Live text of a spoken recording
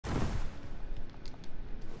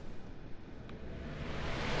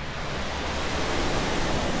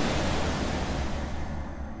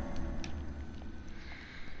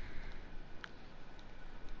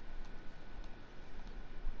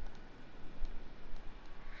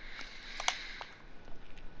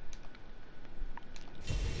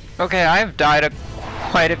Okay, I've died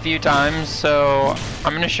quite a few times, so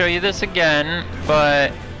I'm gonna show you this again,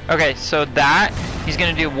 but okay, so that he's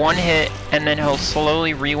gonna do one hit and then he'll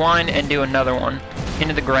slowly rewind and do another one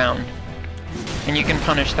into the ground. And you can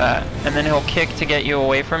punish that. And then he'll kick to get you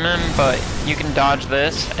away from him, but you can dodge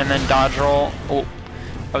this and then dodge roll. Oh,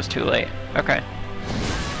 I was too late. Okay.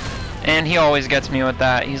 And he always gets me with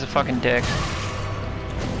that. He's a fucking dick.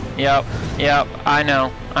 Yep, I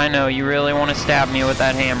know, you really want to stab me with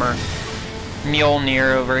that hammer.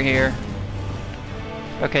 Mjolnir over here.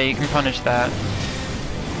 Okay, you can punish that.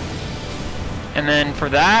 And then for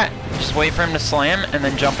that, just wait for him to slam and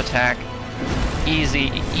then jump attack. Easy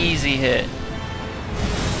hit.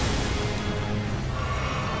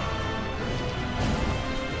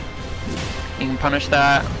 You can punish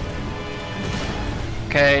that.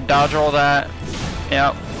 Okay, dodge roll that.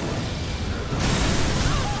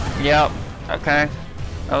 Yep, okay.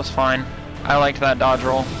 That was fine. I liked that dodge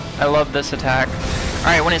roll. I love this attack.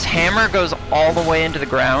 Alright, when his hammer goes all the way into the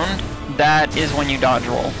ground, that is when you dodge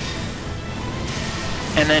roll.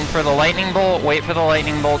 And then for the lightning bolt, wait for the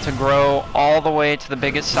lightning bolt to grow all the way to the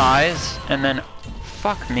biggest size, and then...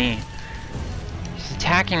 Fuck me. He's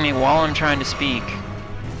attacking me while I'm trying to speak.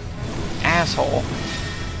 Asshole.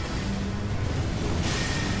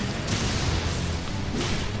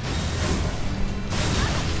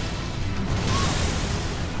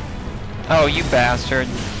 Oh, you bastard.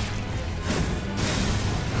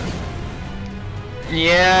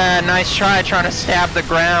 Yeah, nice try trying to stab the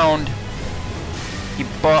ground. You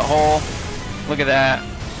butthole. Look at that.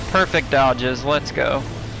 Perfect dodges. Let's go.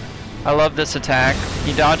 I love this attack.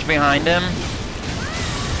 You dodge behind him.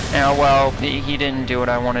 Yeah, well, he didn't do what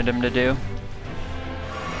I wanted him to do.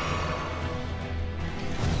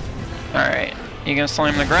 Alright. You gonna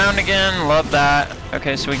slam the ground again? Love that.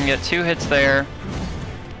 Okay, so we can get 2 hits there.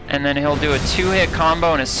 And then he'll do a 2-hit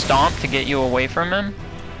combo and a stomp to get you away from him.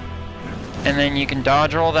 And then you can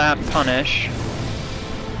dodge roll that and punish.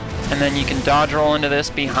 And then you can dodge roll into this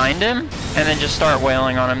behind him, and then just start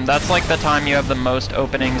wailing on him. That's like the time you have the most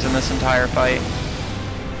openings in this entire fight.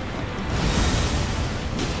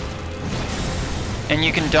 And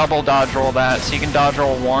you can double dodge roll that, so you can dodge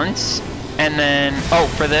roll once, and then, oh,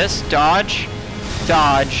 for this, dodge,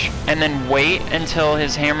 and then wait until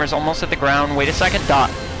his hammer's almost at the ground. Wait a second,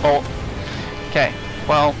 dodge. Oh, okay,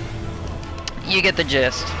 well, you get the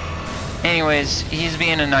gist. Anyways, he's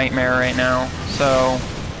being a nightmare right now, so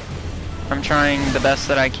I'm trying the best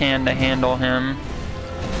that I can to handle him.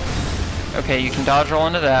 Okay, you can dodge roll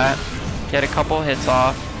into that, get a couple hits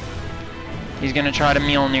off. He's gonna try to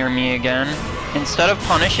Mjolnir me again. Instead of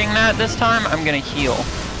punishing that this time, I'm gonna heal.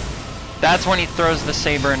 That's when he throws the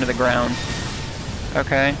saber into the ground.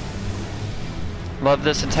 Okay. Love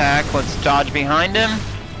this attack. Let's dodge behind him.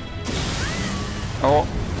 Oh.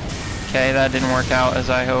 Okay, that didn't work out as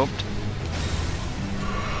I hoped.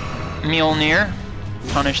 Mjolnir.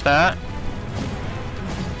 Punish that.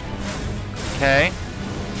 Okay.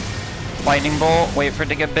 Lightning bolt. Wait for it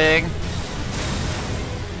to get big.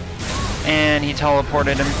 And he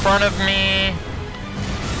teleported in front of me.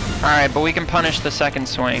 Alright, but we can punish the second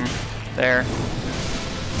swing. There.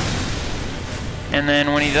 And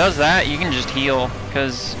then when he does that, you can just heal,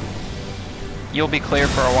 because you'll be clear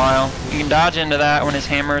for a while. You can dodge into that when his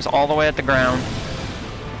hammer is all the way at the ground.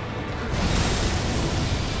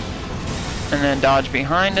 And then dodge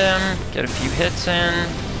behind him, get a few hits in.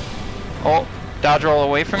 Oh, dodge roll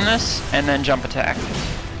away from this, and then jump attack.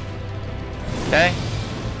 Okay?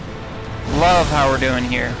 Love how we're doing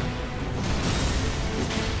here.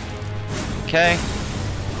 Okay.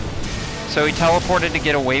 So he teleported to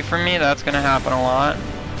get away from me. That's going to happen a lot.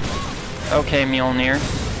 Okay, Mjolnir.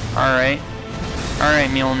 Alright. Alright,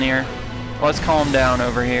 Mjolnir. Let's calm down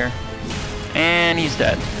over here. And he's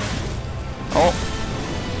dead. Oh.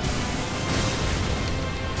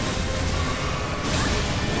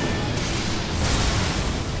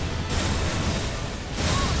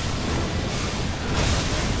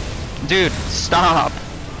 Dude, stop.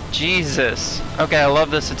 Jesus. Okay, I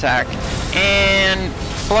love this attack. And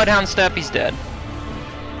Bloodhound Step, he's dead.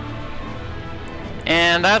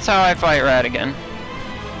 And that's how I fight Radagon.